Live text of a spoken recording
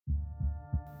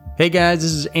Hey guys,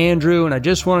 this is Andrew, and I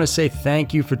just want to say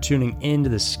thank you for tuning in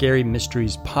to the Scary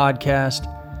Mysteries podcast.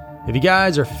 If you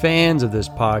guys are fans of this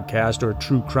podcast or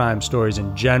true crime stories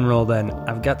in general, then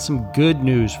I've got some good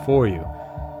news for you.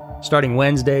 Starting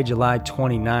Wednesday, July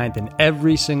 29th, and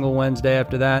every single Wednesday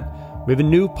after that, we have a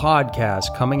new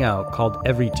podcast coming out called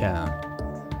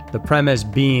Everytown. The premise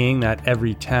being that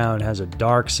every town has a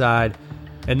dark side,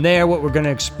 and there what we're going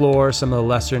to explore some of the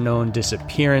lesser-known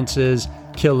disappearances,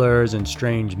 killers, and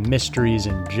strange mysteries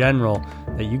in general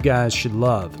that you guys should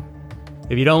love.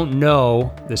 If you don't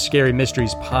know, the Scary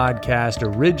Mysteries podcast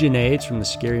originates from the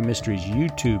Scary Mysteries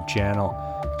YouTube channel,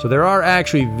 so there are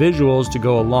actually visuals to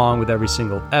go along with every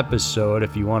single episode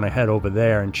if you want to head over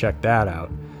there and check that out.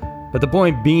 But the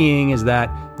point being is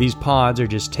that these pods are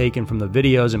just taken from the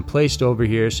videos and placed over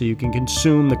here so you can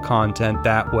consume the content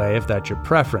that way if that's your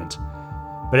preference.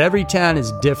 But every town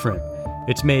is different.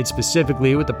 It's made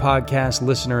specifically with the podcast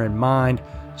listener in mind,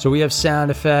 so we have sound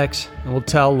effects, and we'll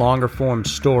tell longer form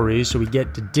stories so we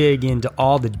get to dig into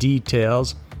all the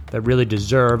details that really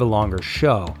deserve a longer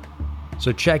show.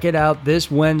 So check it out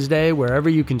this Wednesday wherever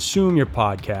you consume your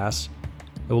podcasts.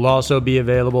 It will also be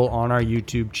available on our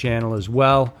YouTube channel as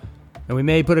well, and we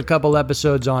may put a couple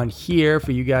episodes on here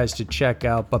for you guys to check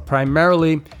out, but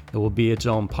primarily it will be its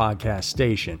own podcast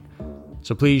station.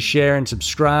 So please share and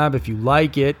subscribe if you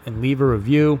like it and leave a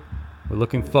review. We're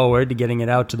looking forward to getting it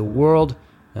out to the world,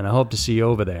 and I hope to see you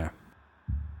over there.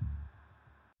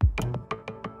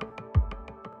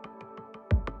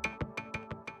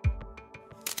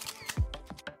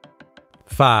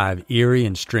 Five eerie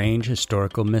and strange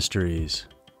historical mysteries.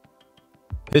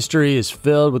 History is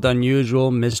filled with unusual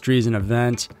mysteries and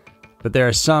events, but there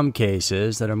are some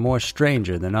cases that are more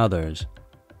stranger than others.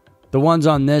 The ones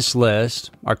on this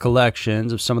list are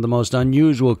collections of some of the most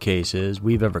unusual cases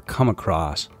we've ever come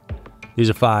across. These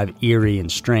are five eerie and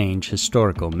strange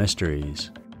historical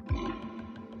mysteries.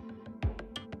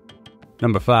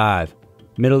 Number 5.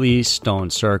 Middle East Stone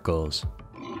Circles.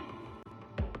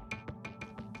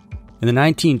 In the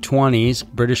 1920s,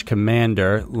 British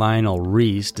commander Lionel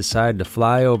Rees decided to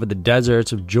fly over the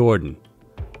deserts of Jordan.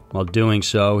 While doing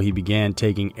so, he began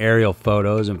taking aerial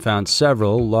photos and found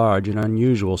several large and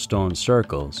unusual stone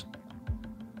circles.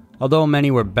 Although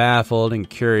many were baffled and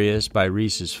curious by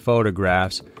Rees's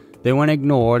photographs, they went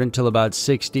ignored until about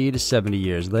 60 to 70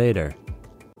 years later.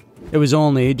 It was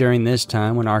only during this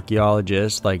time when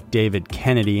archaeologists like David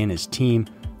Kennedy and his team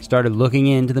started looking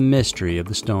into the mystery of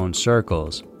the stone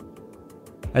circles.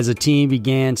 As the team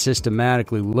began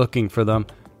systematically looking for them,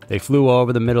 they flew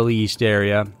over the Middle East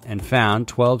area and found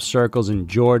 12 circles in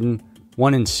Jordan,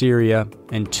 1 in Syria,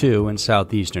 and 2 in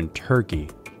southeastern Turkey.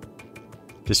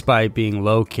 Despite being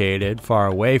located far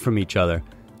away from each other,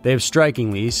 they have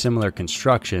strikingly similar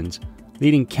constructions,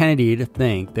 leading Kennedy to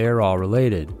think they are all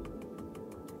related.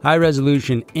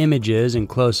 High-resolution images and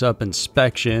close-up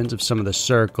inspections of some of the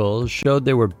circles showed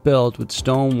they were built with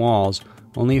stone walls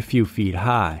only a few feet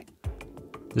high.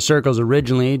 The circles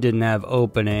originally didn't have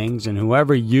openings, and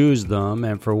whoever used them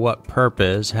and for what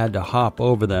purpose had to hop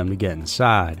over them to get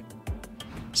inside.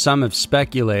 Some have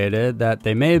speculated that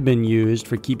they may have been used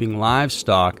for keeping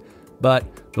livestock,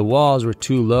 but the walls were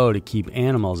too low to keep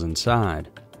animals inside.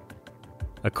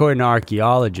 According to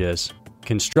archaeologists,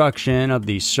 construction of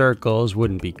these circles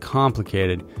wouldn't be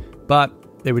complicated,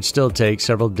 but they would still take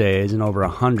several days and over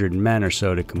 100 men or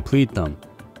so to complete them.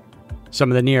 Some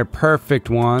of the near-perfect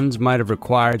ones might have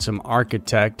required some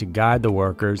architect to guide the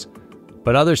workers,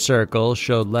 but other circles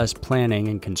showed less planning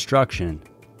and construction.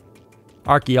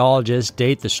 Archaeologists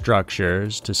date the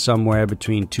structures to somewhere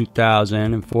between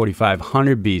 2000 and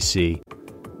 4500 BC.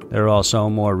 There are also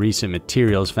more recent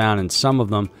materials found in some of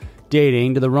them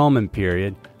dating to the Roman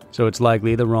period, so it's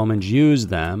likely the Romans used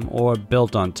them or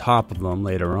built on top of them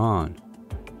later on.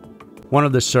 One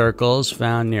of the circles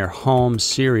found near Homs,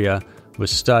 Syria, was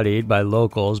studied by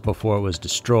locals before it was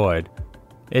destroyed.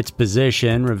 Its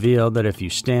position revealed that if you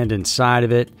stand inside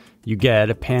of it, you get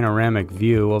a panoramic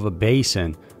view of a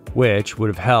basin, which would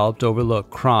have helped overlook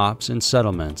crops and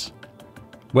settlements.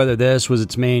 Whether this was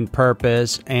its main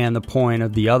purpose and the point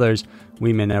of the others,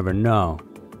 we may never know.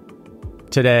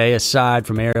 Today, aside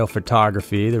from aerial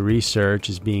photography, the research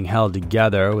is being held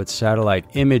together with satellite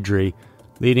imagery,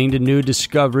 leading to new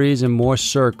discoveries and more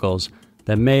circles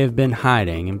that may have been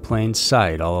hiding in plain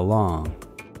sight all along.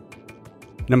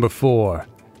 Number 4.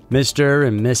 Mr.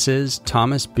 and Mrs.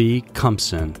 Thomas B.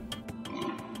 Compson.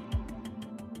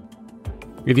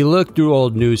 If you look through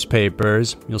old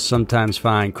newspapers, you'll sometimes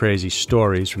find crazy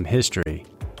stories from history.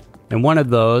 And one of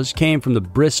those came from the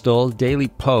Bristol Daily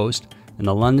Post and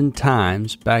the London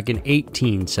Times back in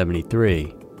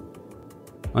 1873.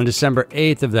 On December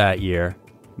 8th of that year,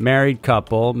 married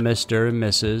couple Mr. and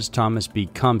Mrs. Thomas B.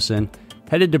 Cumpson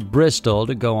headed to Bristol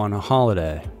to go on a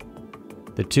holiday.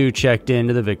 The two checked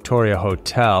into the Victoria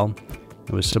Hotel.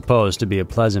 It was supposed to be a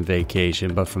pleasant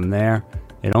vacation, but from there,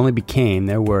 it only became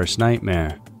their worst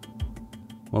nightmare.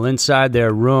 While inside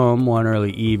their room one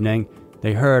early evening,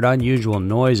 they heard unusual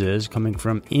noises coming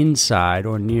from inside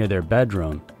or near their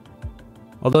bedroom.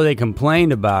 Although they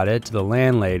complained about it to the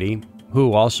landlady,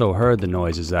 who also heard the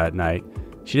noises that night,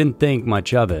 she didn't think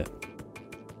much of it.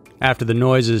 After the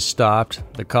noises stopped,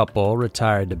 the couple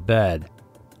retired to bed.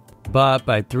 But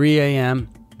by 3 a.m.,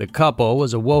 the couple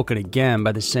was awoken again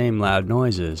by the same loud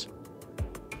noises.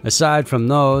 Aside from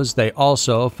those, they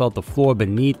also felt the floor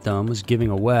beneath them was giving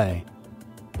away.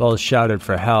 Both shouted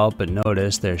for help and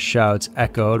noticed their shouts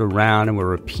echoed around and were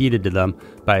repeated to them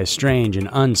by a strange and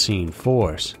unseen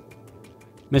force.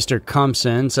 Mr.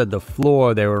 Cumpson said the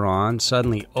floor they were on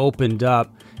suddenly opened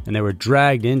up and they were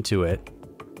dragged into it.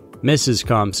 Mrs.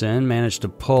 Cumpson managed to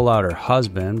pull out her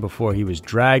husband before he was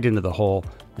dragged into the hole,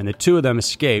 and the two of them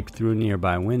escaped through a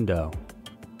nearby window.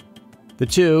 The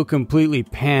two completely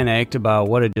panicked about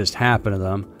what had just happened to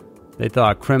them. They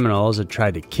thought criminals had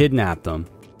tried to kidnap them.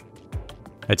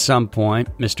 At some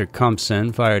point, Mr.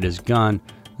 Cumpson fired his gun,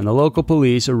 and the local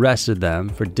police arrested them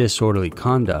for disorderly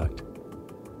conduct.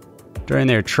 During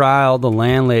their trial, the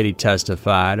landlady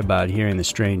testified about hearing the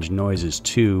strange noises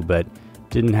too, but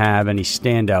didn't have any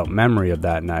standout memory of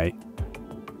that night.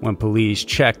 When police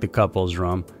checked the couple's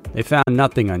room, they found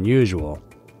nothing unusual.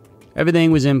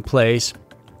 Everything was in place.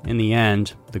 In the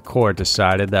end, the court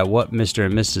decided that what Mr.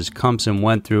 and Mrs. Cumpson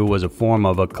went through was a form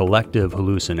of a collective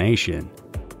hallucination.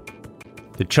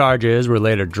 The charges were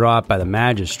later dropped by the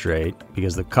magistrate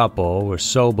because the couple were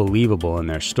so believable in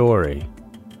their story.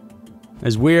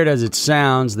 As weird as it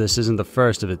sounds, this isn't the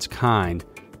first of its kind.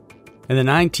 In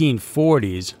the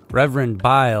 1940s, Reverend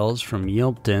Biles from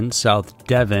Yilpton, South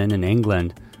Devon in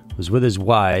England, was with his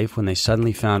wife when they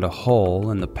suddenly found a hole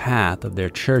in the path of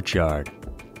their churchyard.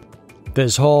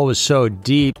 This hole was so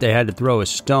deep they had to throw a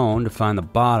stone to find the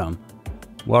bottom.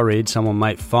 Worried someone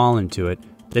might fall into it,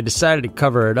 they decided to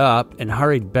cover it up and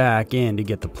hurried back in to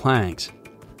get the planks.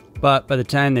 But by the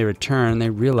time they returned,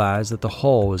 they realized that the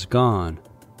hole was gone.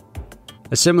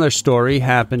 A similar story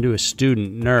happened to a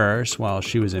student nurse while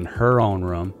she was in her own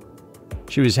room.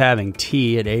 She was having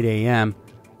tea at 8 a.m.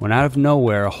 when out of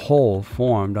nowhere a hole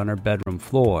formed on her bedroom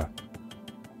floor.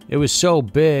 It was so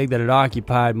big that it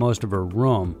occupied most of her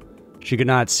room. She could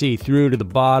not see through to the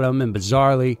bottom, and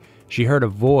bizarrely, she heard a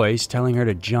voice telling her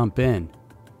to jump in.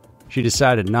 She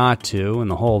decided not to,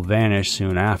 and the hole vanished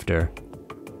soon after.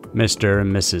 Mr.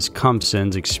 and Mrs.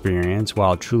 Cumpson's experience,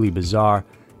 while truly bizarre,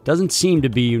 doesn't seem to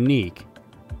be unique.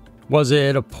 Was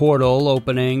it a portal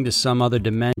opening to some other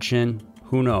dimension?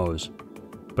 Who knows?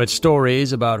 But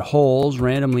stories about holes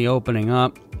randomly opening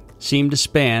up seem to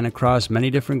span across many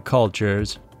different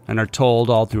cultures and are told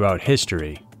all throughout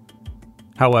history.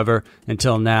 However,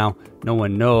 until now, no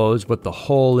one knows what the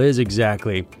hole is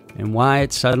exactly and why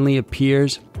it suddenly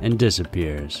appears and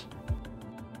disappears.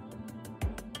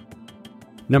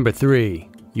 Number 3.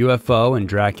 UFO and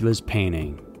Dracula's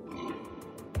painting.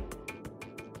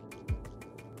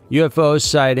 UFO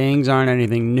sightings aren't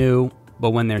anything new,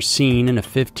 but when they're seen in a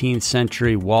 15th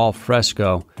century wall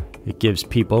fresco, it gives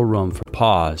people room for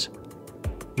pause.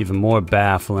 Even more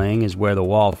baffling is where the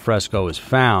wall fresco was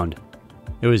found.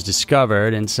 It was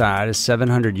discovered inside a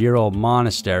 700-year-old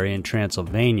monastery in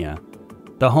Transylvania,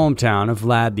 the hometown of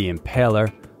Vlad the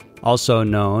Impaler, also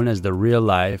known as the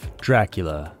real-life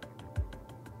Dracula.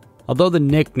 Although the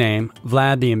nickname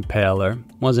Vlad the Impaler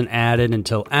wasn't added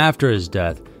until after his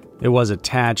death, it was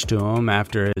attached to him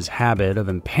after his habit of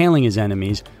impaling his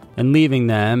enemies and leaving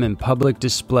them in public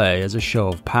display as a show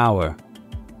of power.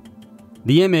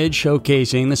 The image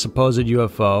showcasing the supposed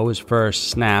UFO was first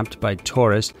snapped by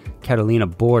tourist Catalina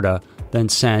Borda, then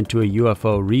sent to a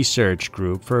UFO research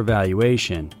group for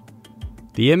evaluation.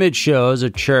 The image shows a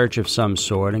church of some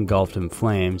sort engulfed in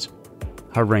flames.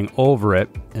 Hovering over it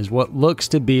is what looks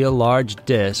to be a large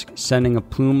disc sending a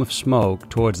plume of smoke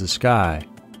towards the sky.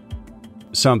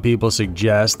 Some people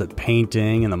suggest that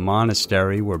painting and the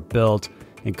monastery were built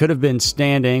and could have been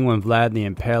standing when Vlad the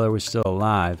Impaler was still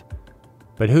alive.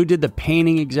 But who did the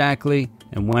painting exactly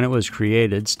and when it was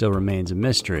created still remains a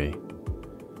mystery.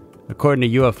 According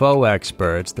to UFO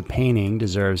experts, the painting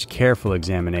deserves careful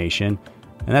examination,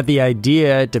 and that the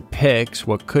idea it depicts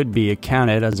what could be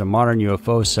accounted as a modern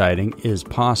UFO sighting is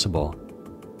possible.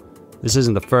 This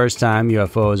isn't the first time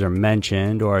UFOs are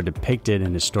mentioned or are depicted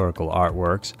in historical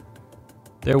artworks.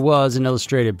 There was an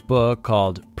illustrated book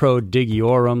called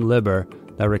Prodigiorum Liber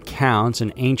that recounts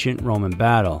an ancient Roman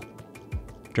battle.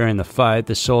 During the fight,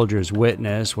 the soldiers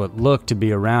witnessed what looked to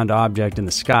be a round object in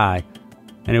the sky,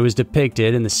 and it was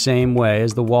depicted in the same way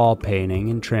as the wall painting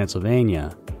in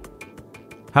Transylvania.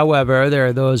 However, there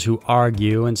are those who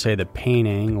argue and say the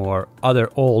painting or other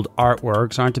old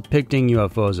artworks aren't depicting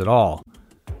UFOs at all.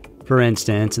 For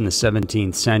instance, in the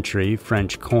 17th century,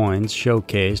 French coins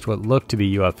showcased what looked to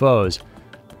be UFOs,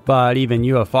 but even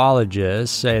ufologists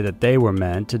say that they were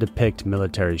meant to depict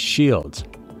military shields.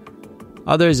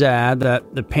 Others add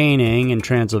that the painting in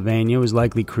Transylvania was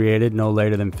likely created no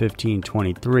later than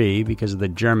 1523 because of the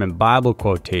German Bible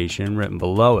quotation written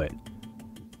below it.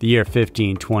 The year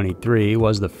 1523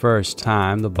 was the first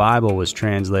time the Bible was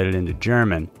translated into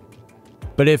German.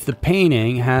 But if the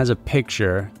painting has a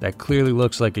picture that clearly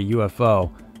looks like a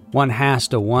UFO, one has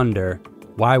to wonder,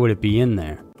 why would it be in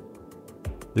there?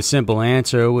 The simple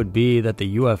answer would be that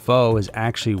the UFO is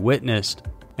actually witnessed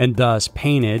and thus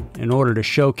painted in order to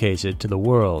showcase it to the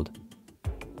world.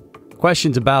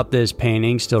 Questions about this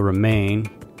painting still remain.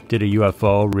 Did a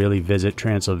UFO really visit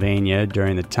Transylvania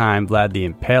during the time Vlad the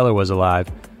Impaler was alive?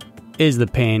 Is the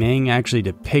painting actually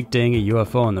depicting a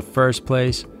UFO in the first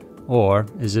place? Or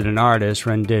is it an artist's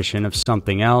rendition of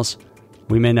something else?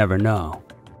 We may never know.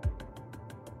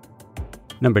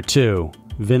 Number 2.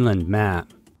 Vinland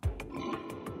Map.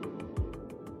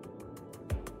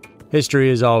 History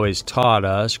has always taught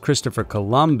us Christopher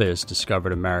Columbus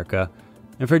discovered America,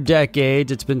 and for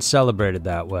decades it's been celebrated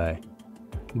that way.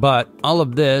 But all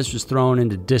of this was thrown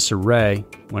into disarray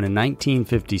when in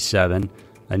 1957,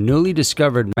 a newly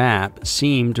discovered map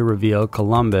seemed to reveal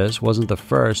Columbus wasn't the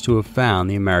first to have found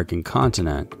the American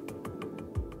continent.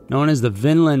 Known as the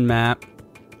Vinland Map,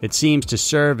 it seems to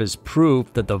serve as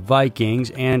proof that the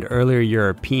Vikings and earlier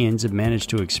Europeans had managed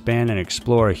to expand and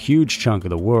explore a huge chunk of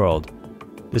the world.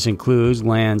 This includes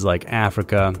lands like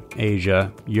Africa,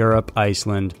 Asia, Europe,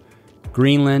 Iceland,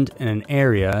 Greenland, and an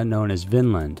area known as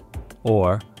Vinland,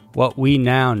 or what we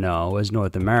now know as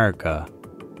North America.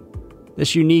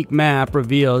 This unique map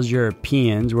reveals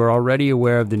Europeans were already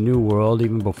aware of the New World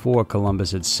even before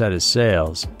Columbus had set his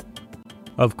sails.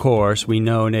 Of course, we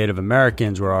know Native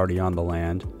Americans were already on the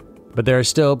land, but there are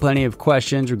still plenty of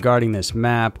questions regarding this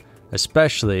map,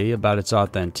 especially about its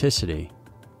authenticity.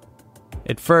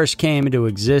 It first came into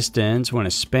existence when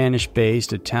a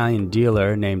Spanish-based Italian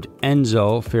dealer named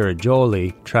Enzo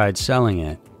Ferrajoli tried selling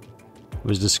it. It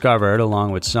was discovered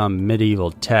along with some medieval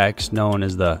text known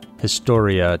as the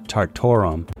Historia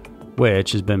Tartarum,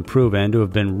 which has been proven to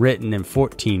have been written in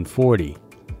 1440.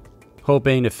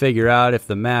 Hoping to figure out if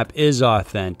the map is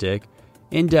authentic,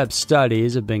 in-depth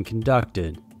studies have been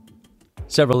conducted.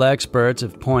 Several experts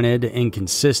have pointed to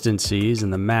inconsistencies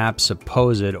in the map's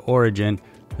supposed origin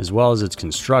as well as its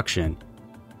construction.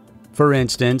 For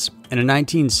instance, in a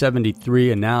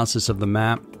 1973 analysis of the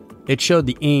map, it showed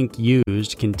the ink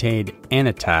used contained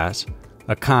anitas,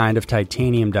 a kind of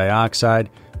titanium dioxide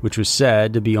which was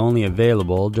said to be only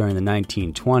available during the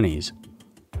 1920s.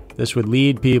 This would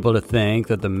lead people to think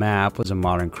that the map was a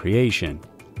modern creation.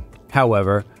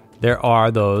 However, there are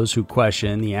those who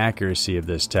question the accuracy of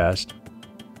this test.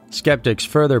 Skeptics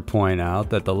further point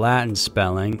out that the Latin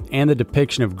spelling and the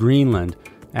depiction of Greenland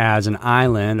as an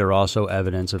island are also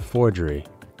evidence of forgery.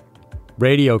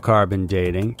 Radiocarbon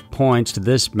dating points to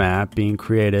this map being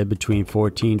created between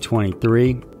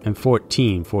 1423 and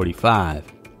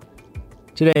 1445.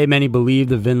 Today, many believe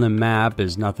the Vinland map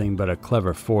is nothing but a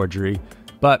clever forgery,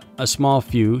 but a small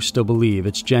few still believe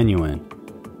it's genuine.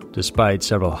 Despite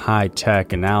several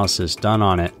high-tech analysis done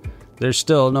on it, there's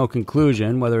still no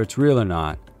conclusion whether it's real or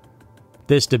not.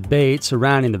 This debate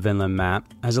surrounding the Vinland map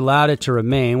has allowed it to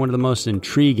remain one of the most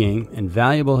intriguing and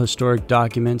valuable historic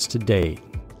documents to date.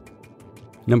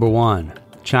 Number 1.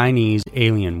 Chinese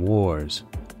Alien Wars.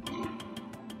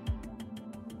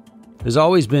 There's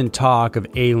always been talk of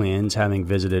aliens having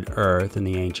visited Earth in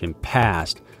the ancient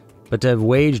past, but to have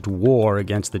waged war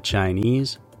against the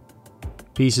Chinese?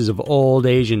 Pieces of old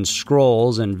Asian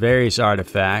scrolls and various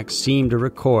artifacts seem to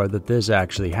record that this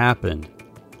actually happened.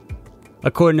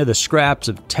 According to the scraps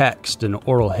of text and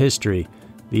oral history,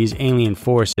 these alien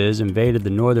forces invaded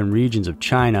the northern regions of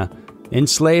China,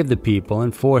 enslaved the people,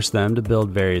 and forced them to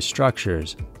build various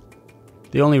structures.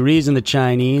 The only reason the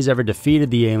Chinese ever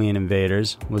defeated the alien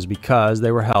invaders was because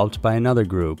they were helped by another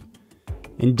group.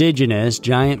 Indigenous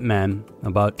giant men,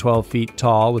 about 12 feet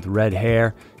tall with red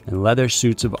hair and leather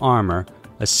suits of armor,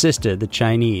 assisted the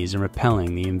Chinese in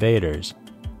repelling the invaders.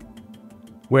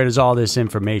 Where does all this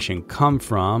information come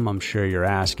from, I'm sure you're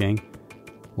asking?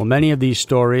 Well, many of these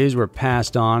stories were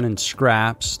passed on in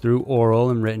scraps through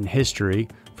oral and written history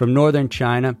from northern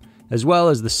China as well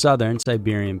as the southern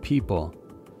Siberian people.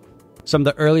 Some of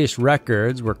the earliest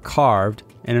records were carved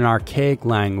in an archaic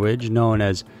language known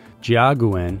as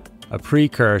Jiaguan, a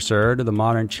precursor to the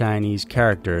modern Chinese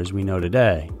characters we know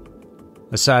today.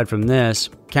 Aside from this,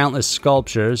 countless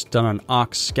sculptures done on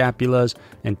ox scapulas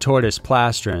and tortoise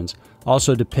plastrons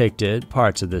also depicted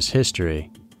parts of this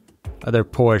history. Other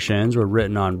portions were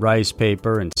written on rice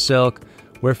paper and silk,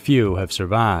 where few have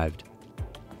survived.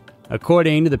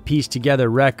 According to the pieced-together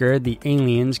record, the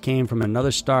aliens came from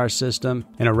another star system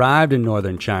and arrived in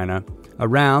northern China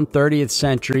around 30th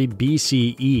century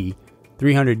BCE,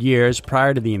 300 years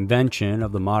prior to the invention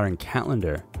of the modern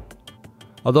calendar.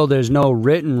 Although there's no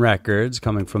written records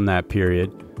coming from that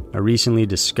period, a recently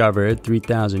discovered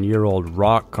 3,000-year-old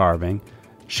rock carving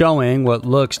showing what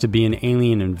looks to be an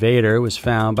alien invader was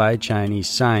found by a Chinese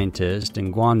scientist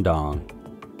in Guangdong.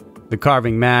 The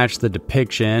carving matched the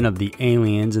depiction of the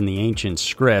aliens in the ancient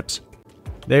scripts.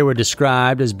 They were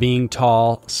described as being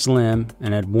tall, slim,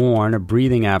 and had worn a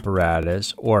breathing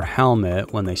apparatus or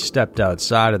helmet when they stepped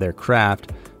outside of their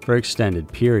craft for extended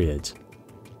periods.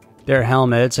 Their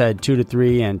helmets had 2 to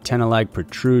 3 antenna-like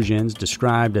protrusions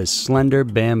described as slender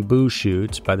bamboo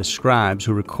shoots by the scribes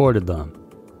who recorded them.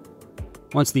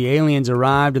 Once the aliens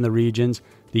arrived in the regions,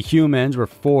 the humans were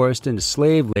forced into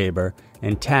slave labor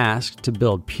and tasked to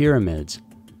build pyramids.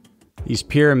 These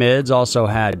pyramids also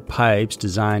had pipes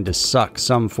designed to suck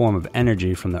some form of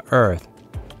energy from the earth.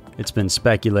 It's been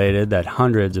speculated that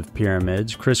hundreds of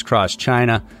pyramids crisscross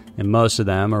China, and most of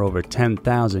them are over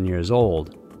 10,000 years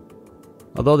old.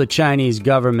 Although the Chinese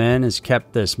government has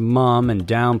kept this mum and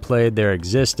downplayed their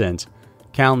existence,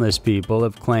 countless people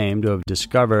have claimed to have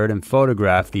discovered and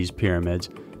photographed these pyramids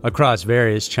across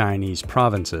various Chinese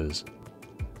provinces.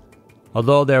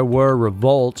 Although there were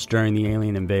revolts during the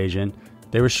alien invasion,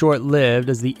 they were short-lived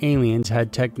as the aliens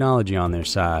had technology on their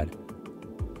side.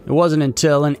 It wasn't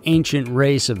until an ancient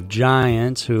race of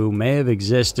giants who may have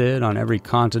existed on every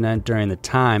continent during the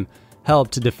time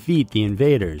helped to defeat the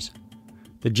invaders.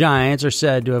 The giants are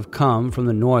said to have come from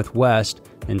the northwest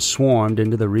and swarmed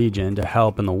into the region to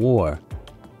help in the war.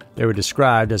 They were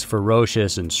described as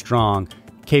ferocious and strong,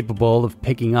 capable of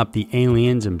picking up the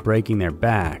aliens and breaking their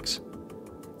backs.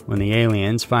 When the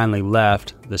aliens finally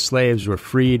left, the slaves were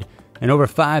freed, and over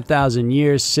 5,000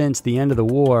 years since the end of the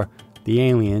war, the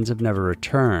aliens have never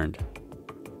returned.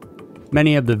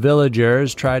 Many of the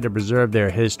villagers tried to preserve their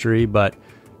history, but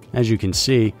as you can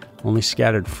see, only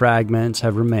scattered fragments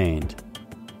have remained.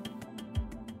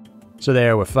 So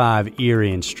there were 5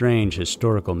 eerie and strange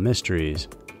historical mysteries.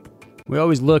 We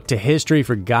always look to history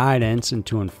for guidance and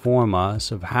to inform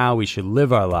us of how we should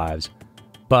live our lives,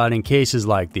 but in cases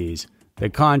like these, they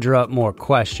conjure up more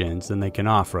questions than they can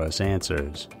offer us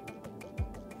answers.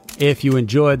 If you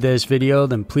enjoyed this video,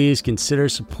 then please consider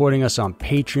supporting us on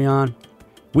Patreon.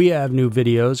 We have new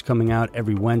videos coming out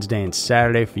every Wednesday and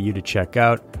Saturday for you to check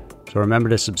out, so remember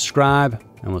to subscribe,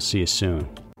 and we'll see you soon.